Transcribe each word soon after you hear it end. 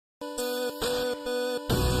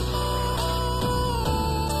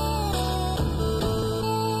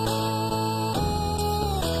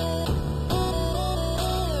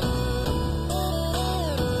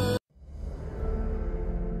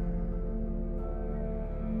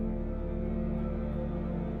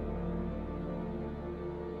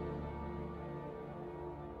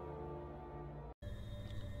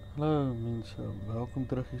Hallo mensen, welkom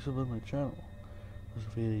terug hier op mijn channel. We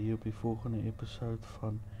zijn weer hier op die volgende episode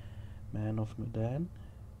van Man of Medan.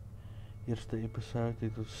 Eerste episode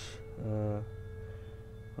het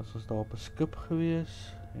was ons daar op een skip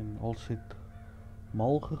geweest en alles het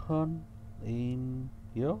mal gegaan en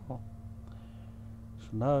ja. So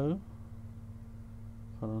nou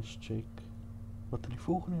gaan ons check wat in die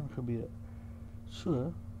volgende een gebeur.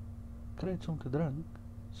 So, kry iets om te drink,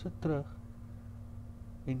 sit terug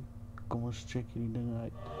en kom ons check hierdie dinge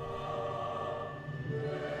uit.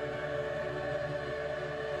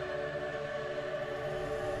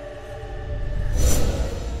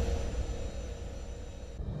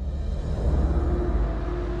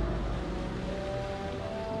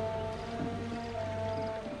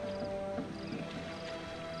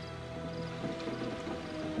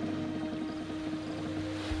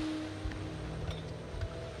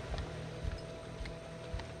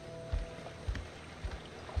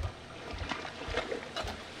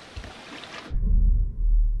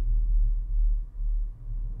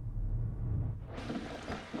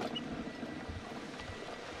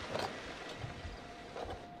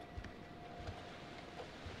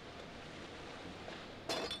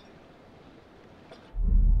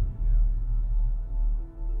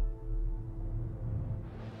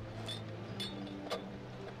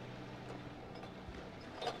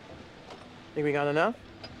 Think we got enough?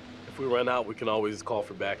 If we run out, we can always call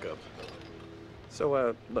for backup.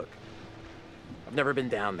 So, look. I've never been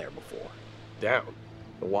down there before. Down?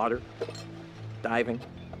 The water, diving.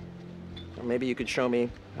 Or maybe you could show me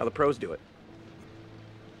how the pros do it.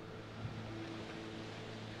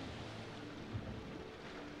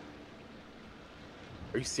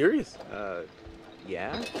 Are you serious?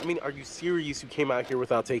 Yeah? I mean, are you serious you came out here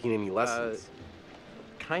without taking any lessons?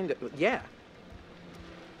 Kind of, yeah.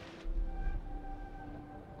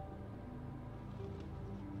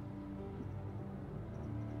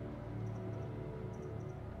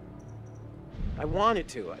 I wanted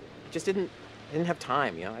to. I just didn't have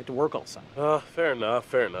time, you know? I had to work all summer. Fair enough,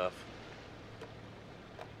 fair enough.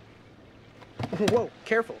 Whoa,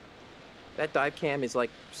 careful. That dive cam is, like,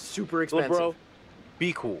 super expensive. Look, bro,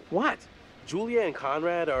 be cool. What? Julia and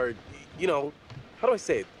Conrad are, you know, how do I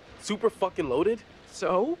say it? Super fucking loaded.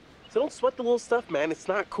 So? So don't sweat the little stuff, man. It's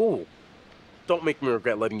not cool. Don't make me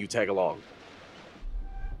regret letting you tag along.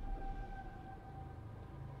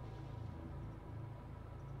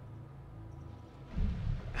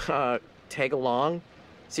 Tag along?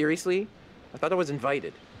 Seriously? I thought I was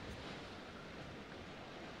invited.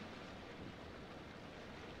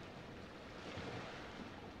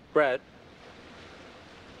 Brad,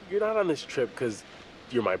 you're not on this trip because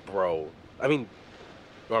you're my bro. I mean,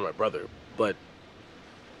 you are my brother, but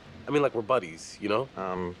I mean, like, we're buddies, you know?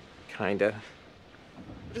 Kinda.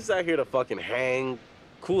 We're just out here to fucking hang,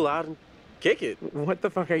 cool out, and kick it. What the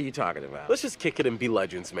fuck are you talking about? Let's just kick it and be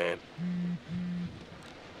legends, man.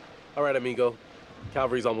 All right, amigo.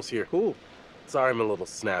 Calvary's almost here. Cool. Sorry I'm a little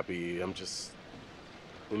snappy. I'm just...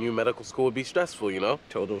 When you in medical school would be stressful, you know?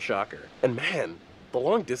 Total shocker. And man, the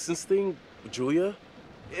long distance thing with Julia,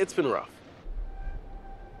 it's been rough.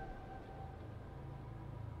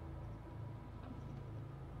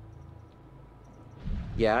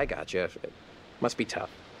 Yeah, I gotcha. It must be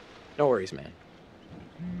tough. No worries, man.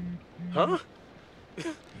 Huh?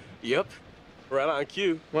 Yep. Right on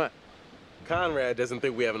cue. What? Conrad doesn't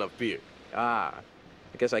think we have enough beer. Ah,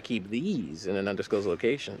 I guess I keep these in an undisclosed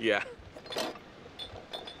location. Yeah.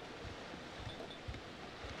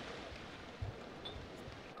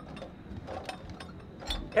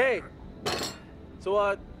 Hey!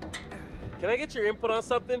 So, can I get your input on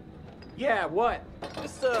something? Yeah, what?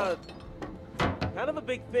 Just, kind of a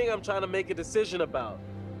big thing I'm trying to make a decision about.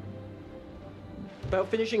 About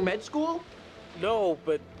finishing med school? No,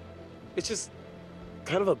 but it's just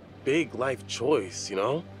kind of a big life choice, you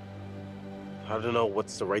know? I don't know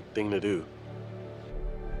what's the right thing to do.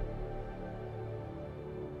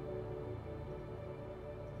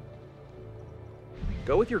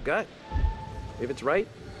 Go with your gut. If it's right,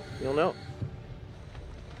 you'll know.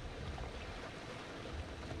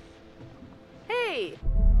 Hey!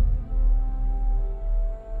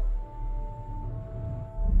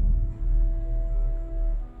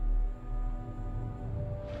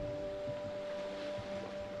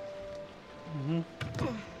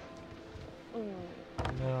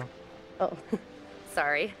 Ja. Oh,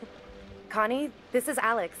 sorry. Connie, this is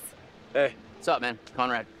Alex. Hey. What's up, man?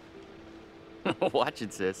 Conrad. Watch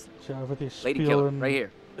it, sis. So wat is Lady speel killer, en... right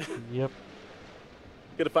here. Yep.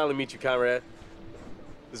 Good to finally meet you, Conrad.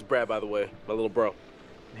 This is Brad, by the way, my little bro.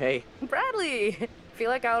 Hey. Bradley! Feel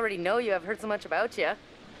like I already know you. I've heard so much about you.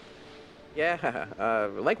 Yeah,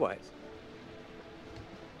 likewise.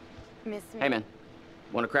 Miss me? Hey, man.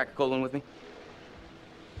 Want to crack a cold one with me?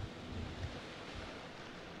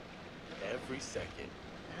 Every second.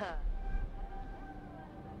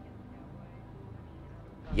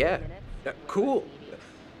 Yeah, cool.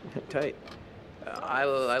 Tight. I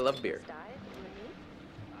love beer.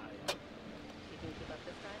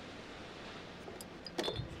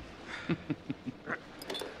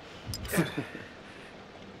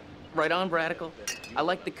 Right on, Bradical. I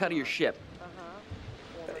like the cut of your ship.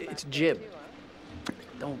 It's jib.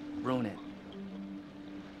 Don't ruin it.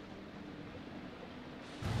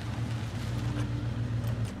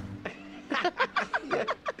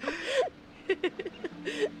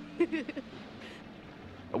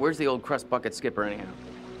 Where's the old crust bucket skipper, anyhow?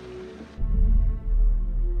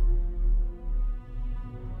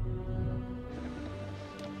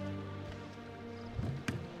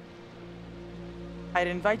 I'd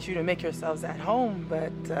invite you to make yourselves at home,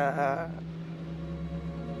 but,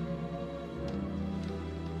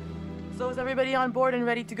 So is everybody on board and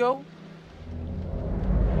ready to go?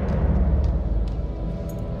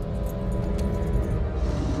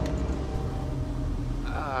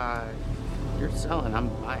 You're selling, I'm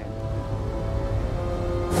buying.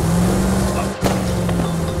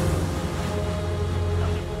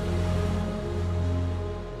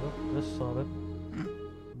 Dis sal dit.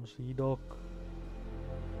 Ons hier dalk.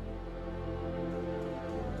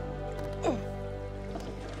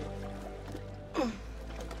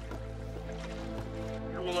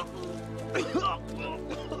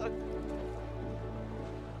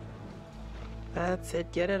 That's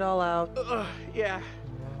it, get it all out. Yeah.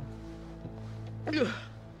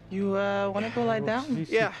 You, wanna go lie down?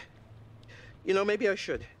 Yeah. You know, maybe I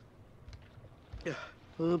should. Yeah.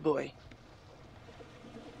 Oh boy.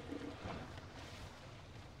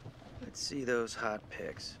 Let's see those hot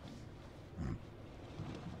pics.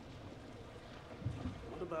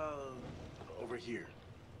 What about over here?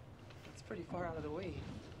 It's pretty far out of the way.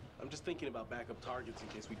 I'm just thinking about backup targets in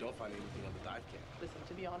case we don't find anything on the dive cam. Listen,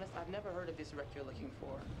 to be honest, I've never heard of this wreck you're looking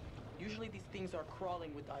for. Usually these things are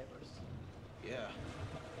crawling with divers. Yeah.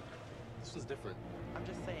 This one's different. I'm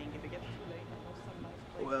just saying, if it gets too late, I know some nice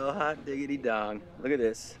place. Well, hot diggity dong. Look at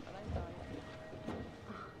this. A nice dive.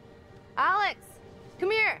 Alex!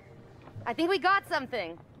 Come here! I think we got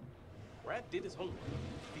something. Brad did his homework.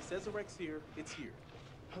 If he says the wreck's here, it's here.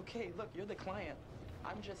 Okay, look, you're the client.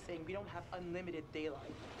 I'm just saying we don't have unlimited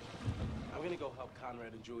daylight. I'm gonna go help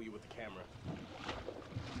Conrad and Julia with the camera.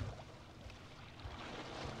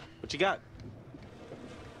 What you got?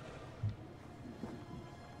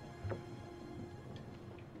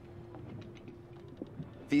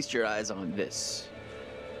 Feast your eyes on this.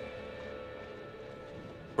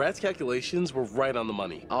 Brad's calculations were right on the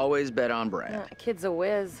money. Always bet on Brad. Kid's a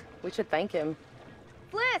whiz. We should thank him.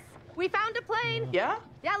 Bliss! We found a plane! Yeah?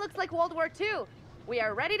 Yeah, looks like World War II. We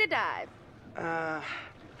are ready to dive.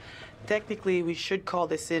 Technically, we should call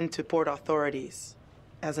this in to port authorities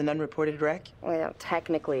as an unreported wreck. Well,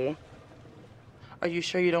 technically. Are you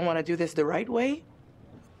sure you don't want to do this the right way?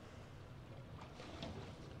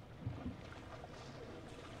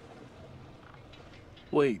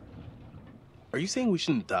 Wait, are you saying we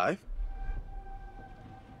shouldn't dive?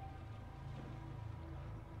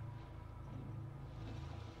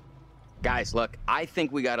 Guys, look, I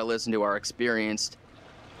think we gotta listen to our experienced,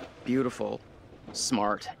 beautiful,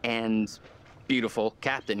 smart, and beautiful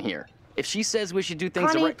captain here. If she says we should do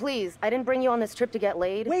things Connie, right... please. I didn't bring you on this trip to get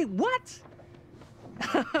laid. Wait, what?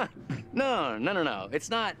 No. It's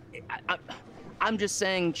not... I'm just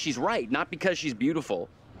saying she's right, not because she's beautiful.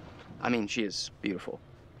 I mean, she is beautiful.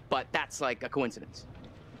 But that's like a coincidence.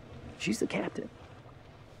 She's the captain.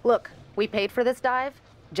 Look, we paid for this dive.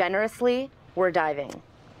 Generously, we're diving.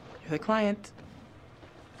 You're the client.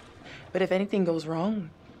 But if anything goes wrong...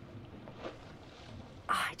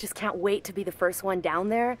 I just can't wait to be the first one down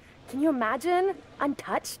there. Can you imagine?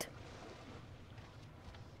 Untouched?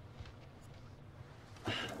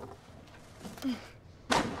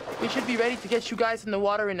 We should be ready to get you guys in the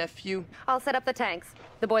water in a few. I'll set up the tanks.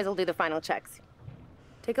 The boys will do the final checks.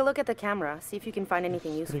 Take a look at the camera. See if you can find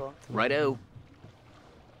anything useful. Righto.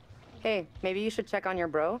 Hey, maybe you should check on your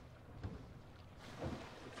bro?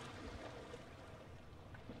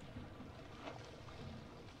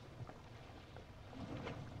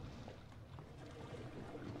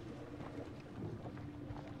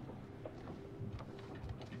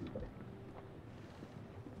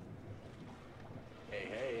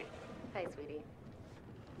 Hey. Hi, sweetie.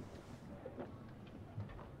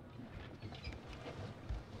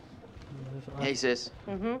 Dus Hey, sis.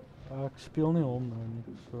 Mm-hmm. ek speel nie hom nou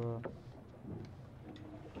nie. So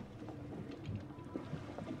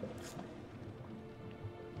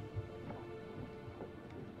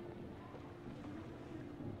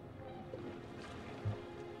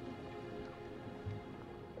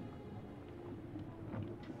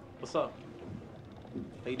what's up?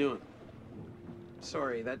 How you doing?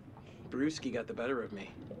 Sorry, that brewski got the better of me.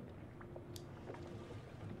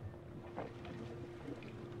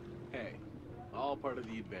 Hey, all part of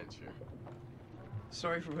the adventure.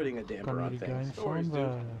 Sorry for putting a damper Kan on hierdie things. game No worries, dude.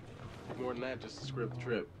 saamwerk. More than that, just to script the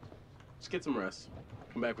trip. Just get some rest.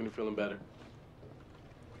 Come back when you're feeling better.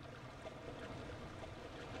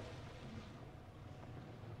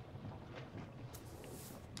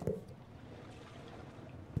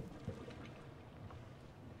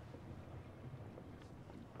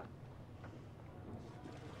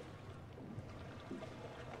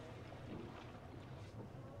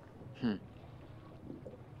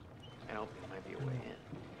 I don't think there might be a way in.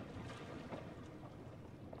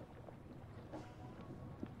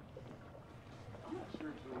 I'm not sure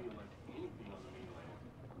it's really like anything on the mainland.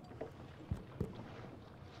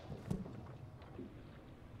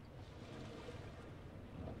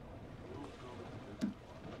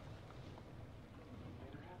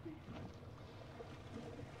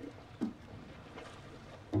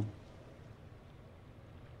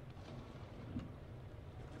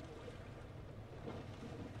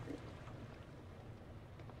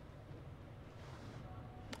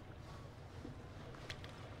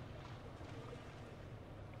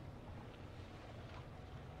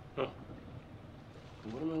 Huh.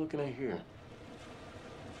 What am I looking at here?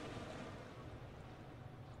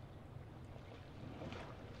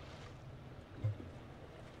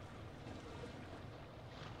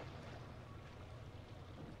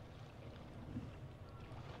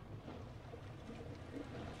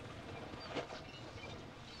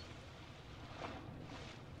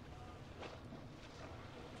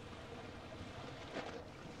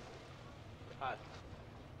 Hi.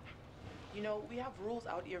 You know, we have rules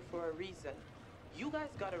out here for a reason. You guys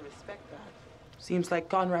gotta respect that. Seems like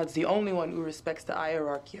Conrad's the only one who respects the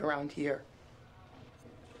hierarchy around here.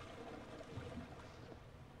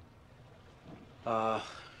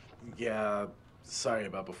 Yeah, sorry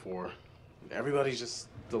about before. Everybody's just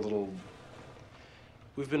a little...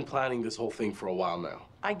 We've been planning this whole thing for a while now.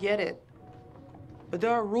 I get it. But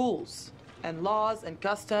there are rules, and laws, and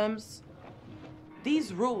customs.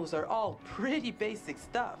 These rules are all pretty basic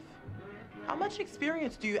stuff. How much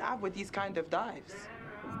experience do you have with these kind of dives?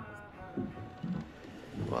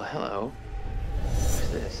 Well, hello. What's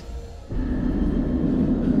this? An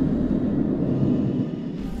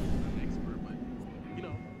expert, but, you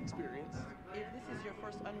know, experience. If this is your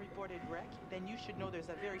first unreported wreck, then you should know there's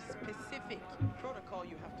a very specific protocol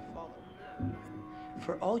you have to follow.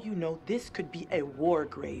 For all you know, this could be a war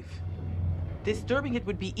grave. Disturbing it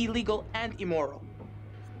would be illegal and immoral.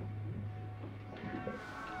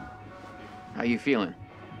 How you feeling?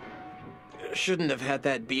 Shouldn't have had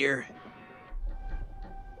that beer.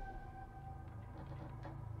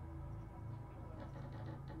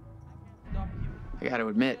 I gotta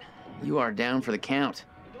admit, you are down for the count.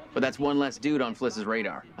 But that's one less dude on Fliss's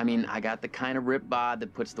radar. I mean, I got the kind of rip bod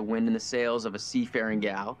that puts the wind in the sails of a seafaring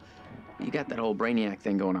gal. You got that whole brainiac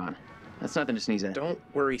thing going on. That's nothing to sneeze at. Don't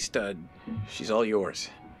worry, stud. She's all yours.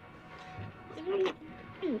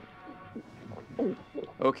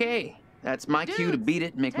 Okay, that's my cue to beat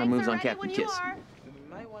it and make my moves on Captain Kiss. You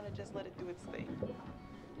might want to just let it do its thing.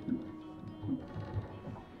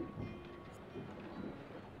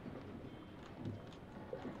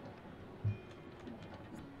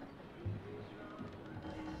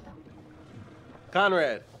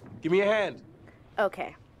 Conrad, give me a hand.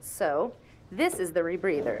 Okay, so this is the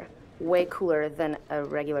rebreather. Way cooler than a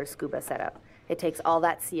regular scuba setup. It takes all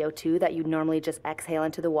that CO2 that you'd normally just exhale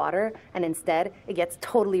into the water, and instead, it gets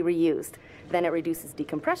totally reused. Then it reduces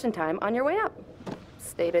decompression time on your way up.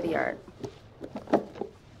 State of the art.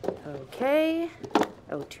 Okay,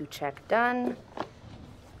 O2 check done.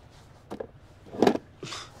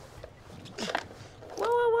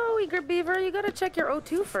 Whoa, eager beaver, you gotta check your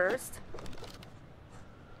O2 first.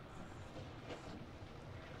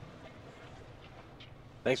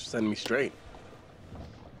 Thanks for setting me straight.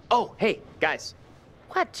 Oh, hey, guys.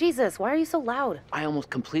 What? Jesus, why are you so loud? I almost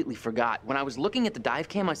completely forgot. When I was looking at the dive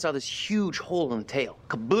cam, I saw this huge hole in the tail.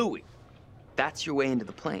 Kablooey. That's your way into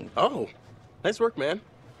the plane. Oh, nice work, man.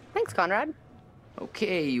 Thanks, Conrad.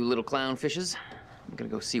 Okay, you little clownfishes. I'm gonna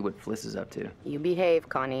go see what Fliss is up to. You behave,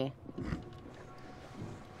 Connie.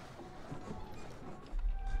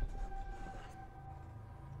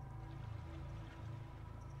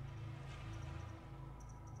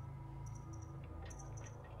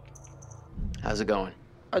 How's it going?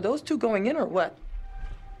 Are those two going in or what?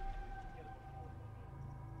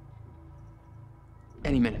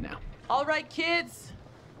 Any minute now. All right, kids.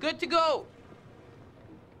 Good to go.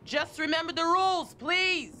 Just remember the rules,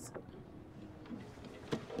 please.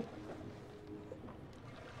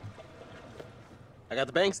 I got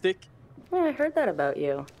the bang stick. Yeah, I heard that about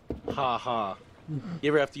you. Ha ha. You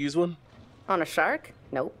ever have to use one? On a shark?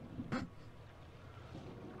 Nope.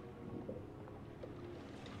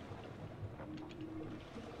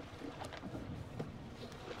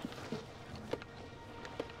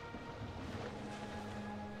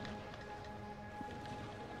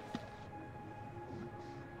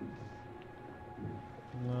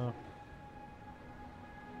 No.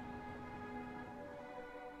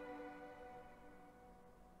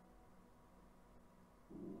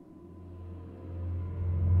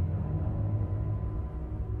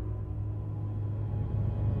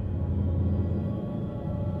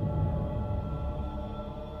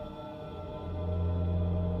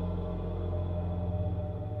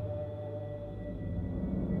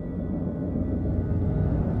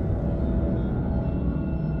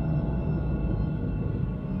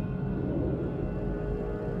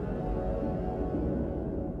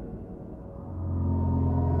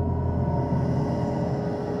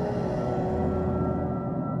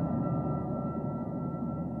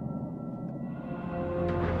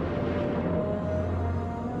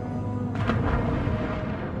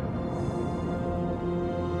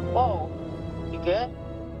 Whoa, you good?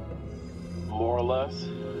 More or less.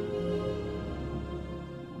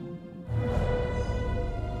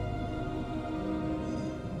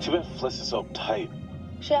 Too bad Fliss is so uptight.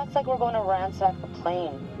 She acts like we're going to ransack the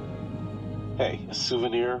plane. Hey, a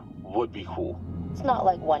souvenir would be cool. It's not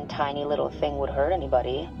like one tiny little thing would hurt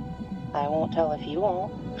anybody. I won't tell if you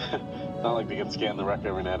won't. Not like they can scan the wreck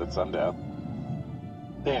every night at sundown.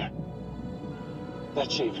 There.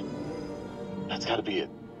 That shape. That's gotta be it.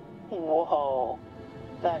 Whoa,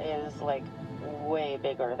 that is like way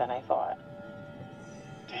bigger than I thought.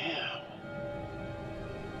 Damn.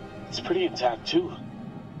 It's pretty intact too.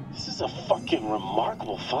 This is a fucking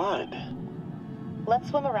remarkable find. Let's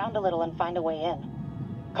swim around a little and find a way in.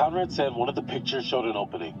 Conrad said one of the pictures showed an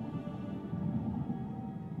opening.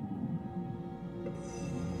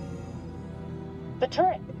 The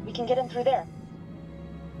turret, we can get in through there.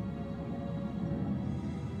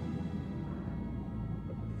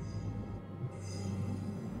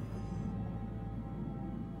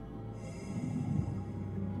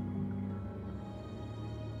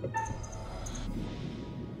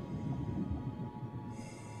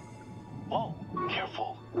 Whoa,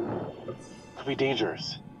 careful. Could be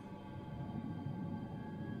dangerous.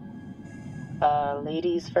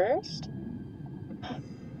 Ladies first?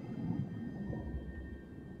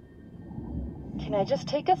 Can I just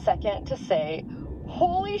take a second to say,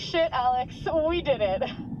 holy shit, Alex, we did it.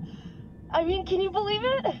 I mean, can you believe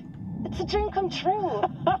it? It's a dream come true.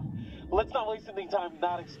 Let's not waste any time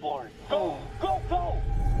not exploring. Go, go, go!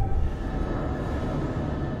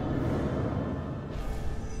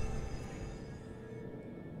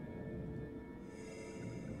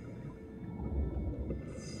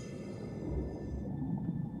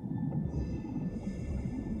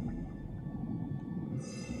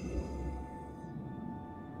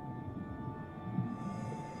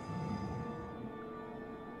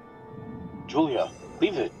 Julia,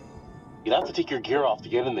 leave it. You'd have to take your gear off to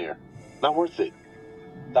get in there. Not worth it.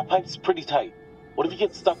 That pipe's pretty tight. What if you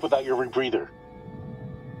get stuck without your rebreather?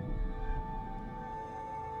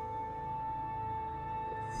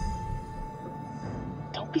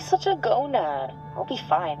 Don't be such a gonad. I'll be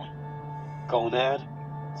fine. Gonad?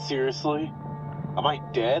 Seriously? Am I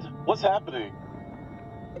dead? What's happening?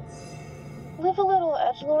 Live a little,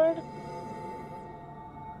 edgelord.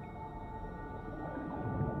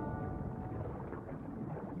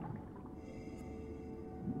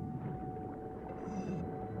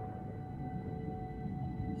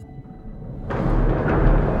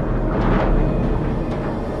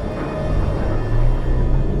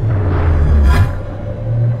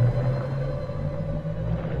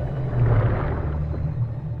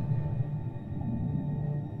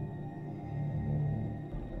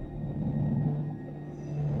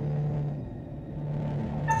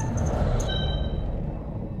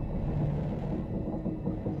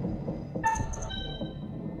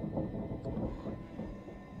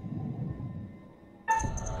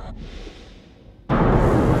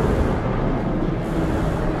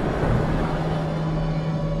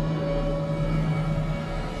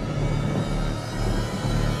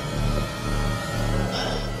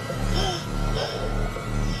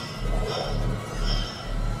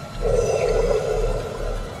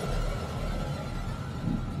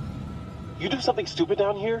 You do something stupid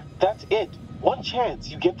down here, that's it. One chance,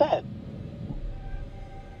 you get that?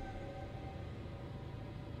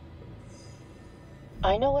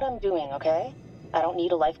 I know what I'm doing, okay? I don't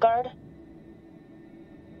need a lifeguard.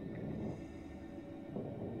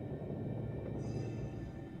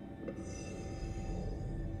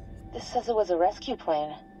 says it was a rescue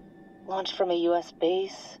plane, launched from a U.S.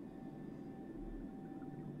 base.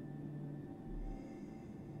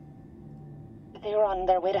 They were on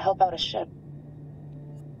their way to help out a ship.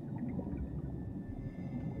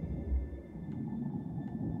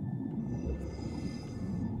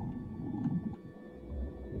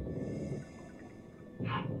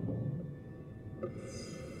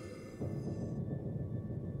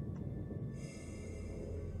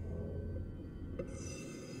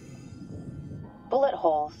 Bullet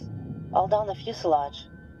holes, all down the fuselage.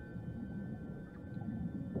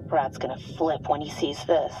 Brad's gonna flip when he sees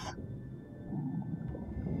this.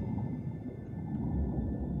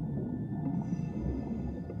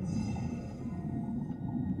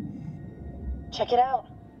 Check it out.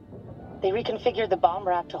 They reconfigured the bomb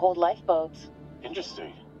rack to hold lifeboats.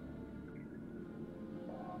 Interesting.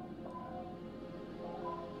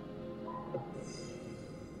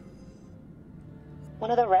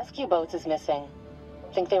 One of the rescue boats is missing.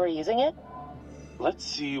 Think they were using it? Let's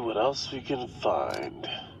see what else we can find.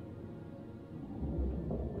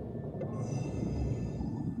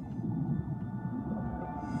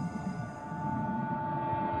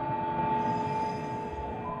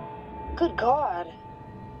 Good God.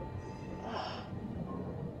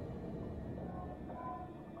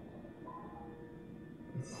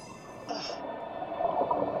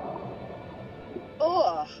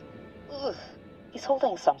 Ugh. Ugh. He's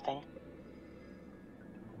holding something.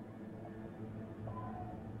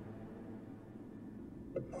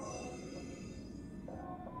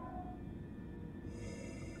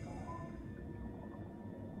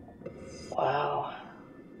 Wow.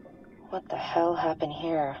 What the hell happened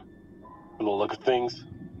here? From the look of things,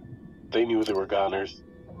 they knew they were goners.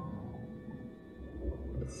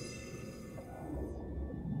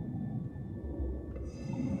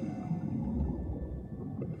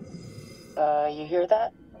 You hear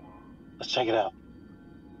that? Let's check it out.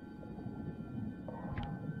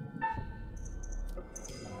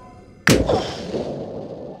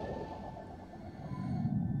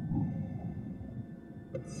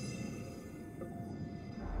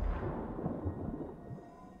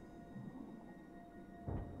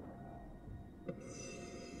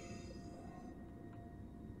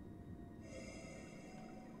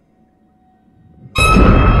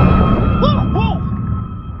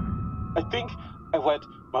 I think I wet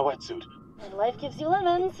my wetsuit. And life gives you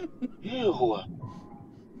lemons. Ew.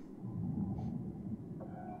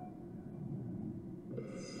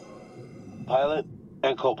 Pilot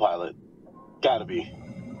and co-pilot. Gotta be.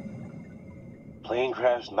 Plane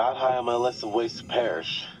crash not high on my list of ways to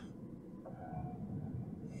perish.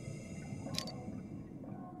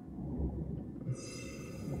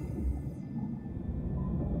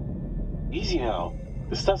 Easy now.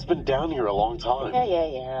 This stuff's been down here a long time.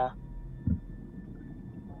 Yeah.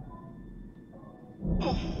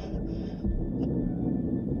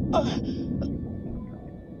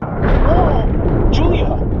 Julia!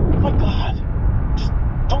 Oh my God! Just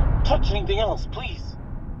don't touch anything else, please.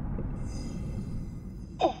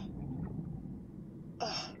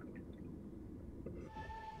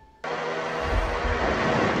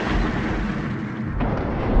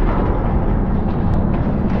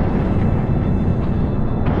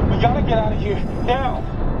 We gotta get out of here, now!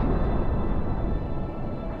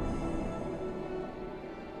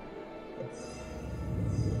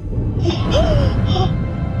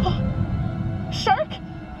 Shark?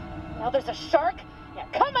 Now there's a shark? Yeah,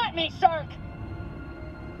 come at me, shark!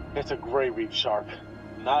 It's a gray reef shark.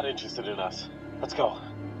 Not interested in us. Let's go.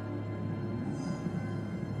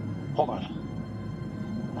 Hold on.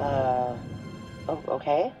 Oh,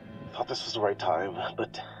 okay. Thought this was the right time,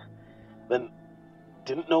 but then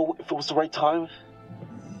didn't know if it was the right time.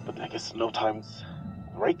 But I guess no time's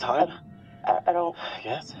the right time. I don't...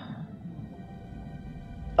 Yes?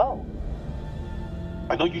 Oh.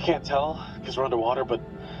 I know you can't tell because we're underwater, but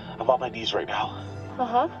I'm on my knees right now.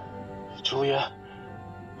 Uh-huh. Julia,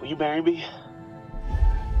 will you marry me?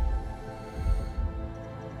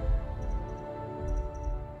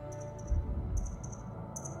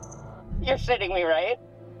 You're shitting me, right?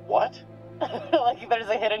 What? Like there's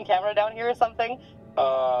a hidden camera down here or something?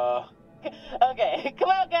 Okay, come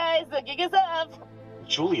out, guys. The gig is up.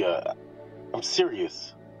 Julia, I'm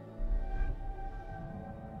serious.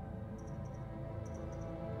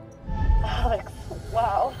 Alex,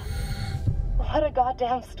 wow. What a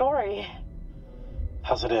goddamn story.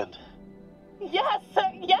 How's it end? Yes,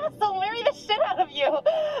 I'll marry the shit out of you.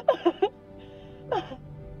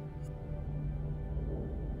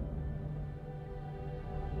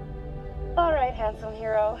 All right, handsome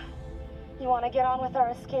hero. You want to get on with our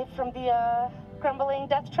escape from the, crumbling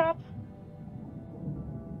death trap?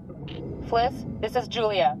 Fliss, this is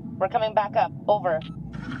Julia. We're coming back up. Over.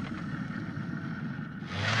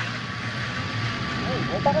 Hey,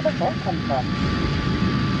 where'd that other boat come from?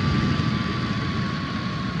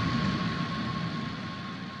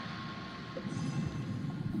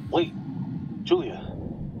 Wait, Julia,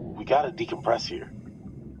 we gotta decompress here.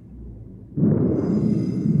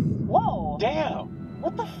 Whoa! Damn!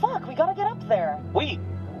 What the fuck? We gotta get up there. Wait,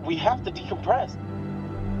 we have to decompress.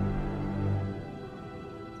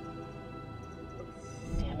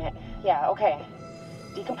 Damn it. Yeah, okay.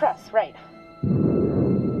 Decompress, right.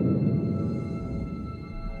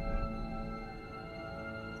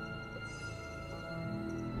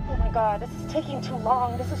 Oh my god, this is taking too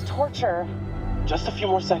long. This is torture. Just a few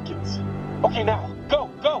more seconds. Okay, now, go,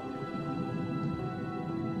 go!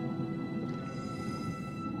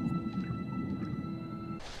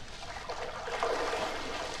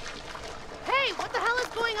 Hey, what the hell is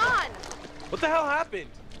going on? What the hell happened?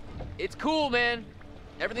 It's cool, man.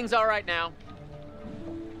 Everything's all right now.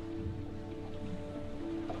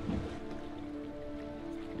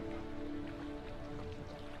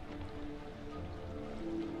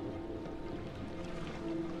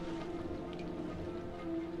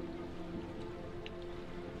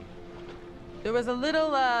 There was a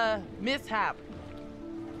little, mishap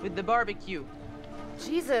with the barbecue.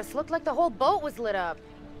 Jesus, looked like the whole boat was lit up.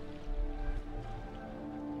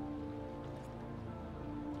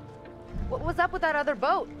 What was up with that other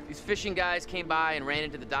boat? These fishing guys came by and ran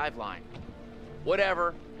into the dive line.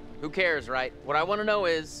 Whatever. Who cares, right? What I want to know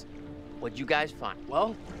is, what'd you guys find?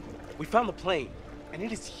 Well, we found the plane, and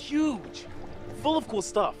it is huge. Full of cool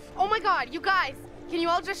stuff. Oh my god, you guys! Can you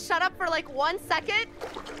all just shut up for like 1 second?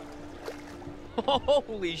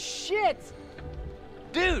 Holy shit!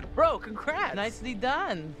 Dude, bro, congrats! Nicely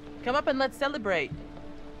done. Come up and let's celebrate.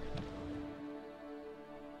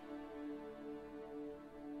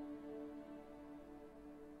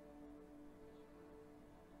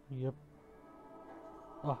 Yep.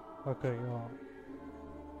 Ah, okay, ja.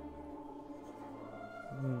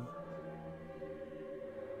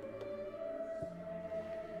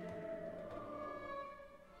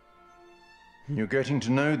 You're getting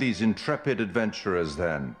to know these intrepid adventurers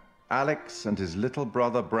then. Alex and his little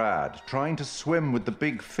brother Brad, trying to swim with the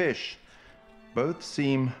big fish. Both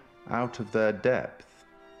seem out of their depth.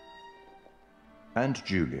 And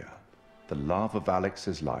Julia, the love of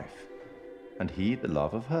Alex's life, and he the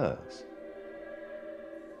love of hers.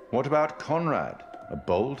 What about Conrad? A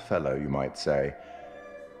bold fellow, you might say.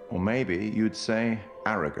 Or maybe you'd say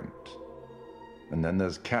arrogant. And then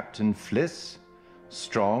there's Captain Fliss,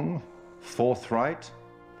 strong, forthright,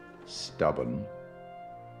 stubborn.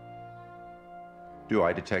 Do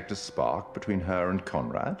I detect a spark between her and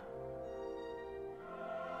Conrad?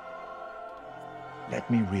 Let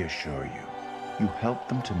me reassure you, you help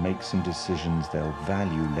them to make some decisions they'll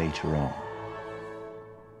value later on.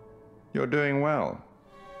 You're doing well.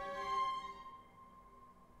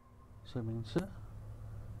 So mense,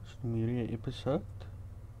 is nog meer een episode.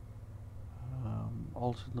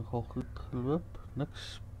 Alles het nogal goed geloop.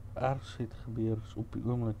 Niks ergs het gebeur op die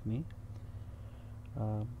oomblik nie.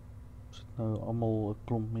 Ons het nou allemaal 'n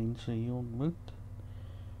klomp mense hier ontmoet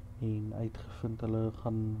en uitgevind hulle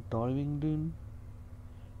gaan diving doen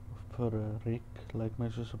vir 'n rek, lyk my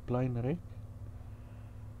soos 'n plein rek.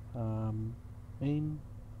 En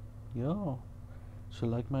ja, so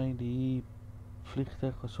lyk my die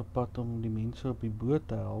vliegtuig was op pad om die mense op die boot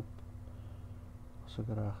te help, as ek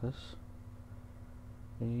reg is.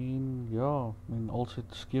 En ja, en alles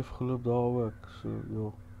het skeef geloop daar ook, so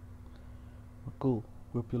ja. Maar cool,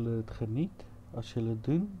 hoop julle het geniet. As julle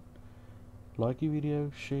doen, like die video,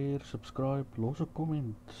 share, subscribe, los 'n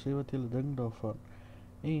comment, sê wat julle dink daarvan.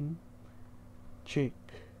 En check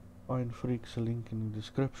Iron Freak se link in die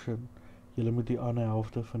description. Julle moet die ander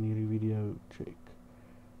helfte van hierdie video check.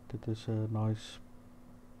 Dit is 'n nice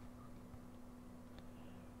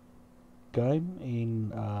game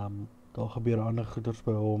en daar gebeur ander goeders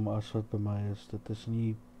by hom as wat by my is. Dit is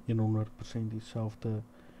nie 100% dieselfde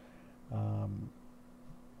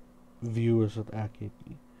view as wat ek het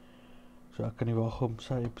nie. So ek kan nie wag om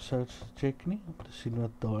sy episodes te check nie, om te sien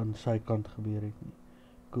wat daar aan sy kant gebeur het nie.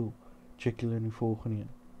 Cool, check julle in die volgende een.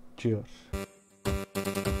 Cheers!